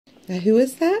Who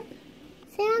is that?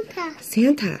 Santa.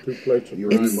 Santa.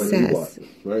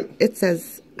 It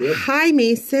says, "Hi,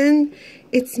 Mason.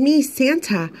 It's me,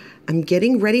 Santa. I'm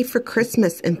getting ready for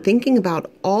Christmas and thinking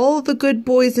about all the good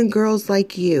boys and girls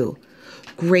like you.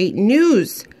 Great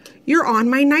news. You're on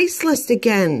my nice list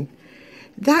again.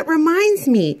 That reminds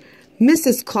me,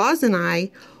 Mrs. Claus and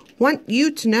I want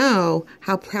you to know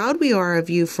how proud we are of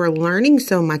you for learning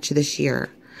so much this year.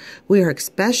 We are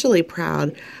especially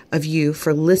proud of you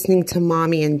for listening to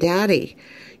Mommy and Daddy.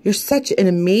 You're such an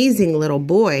amazing little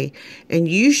boy, and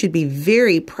you should be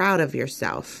very proud of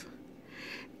yourself.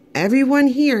 Everyone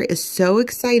here is so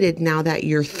excited now that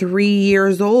you're 3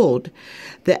 years old.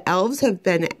 The elves have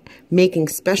been making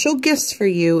special gifts for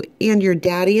you and your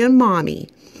daddy and mommy.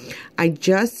 I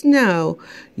just know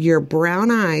your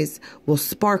brown eyes will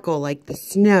sparkle like the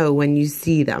snow when you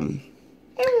see them."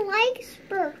 I like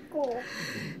sparkle.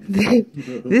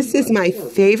 This is my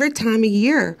favorite time of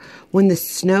year, when the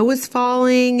snow is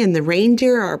falling and the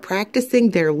reindeer are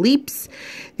practicing their leaps.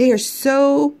 They are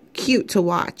so cute to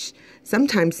watch.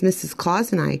 Sometimes Mrs.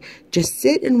 Claus and I just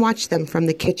sit and watch them from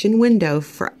the kitchen window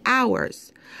for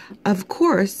hours. Of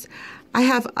course, I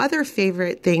have other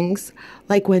favorite things,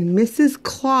 like when Mrs.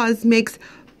 Claus makes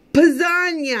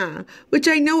lasagna, which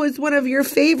I know is one of your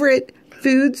favorite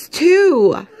foods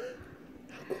too.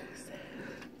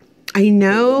 I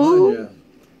know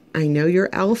your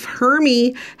elf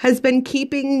Hermie has been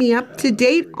keeping me up to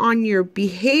date on your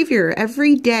behavior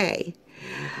every day.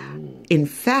 In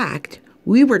fact,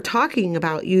 we were talking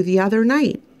about you the other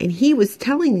night, and he was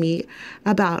telling me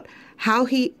about how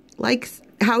he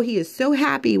is so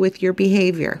happy with your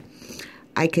behavior.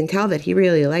 I can tell that he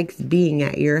really likes being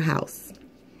at your house.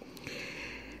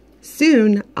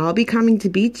 Soon, I'll be coming to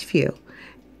Beechview,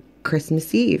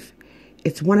 Christmas Eve.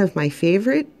 It's one of my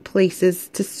favorite places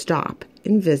to stop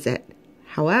and visit.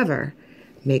 However,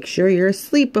 make sure you're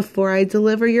asleep before I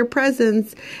deliver your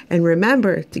presents, and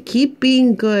remember to keep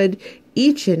being good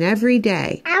each and every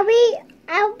day. Are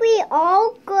we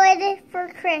all good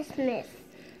for Christmas?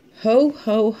 Ho,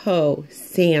 ho, ho,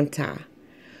 Santa.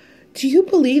 Do you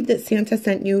believe that Santa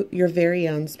sent you your very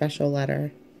own special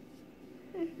letter?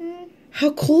 Mm-hmm.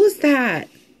 How cool is that?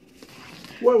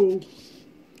 Whoa.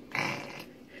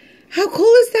 How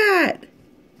cool is that?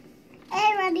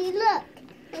 Everybody, look.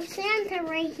 There's Santa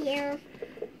right here.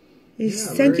 He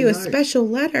sent you a special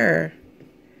letter.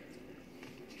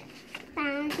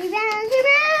 Bouncy, bouncy,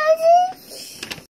 bouncy.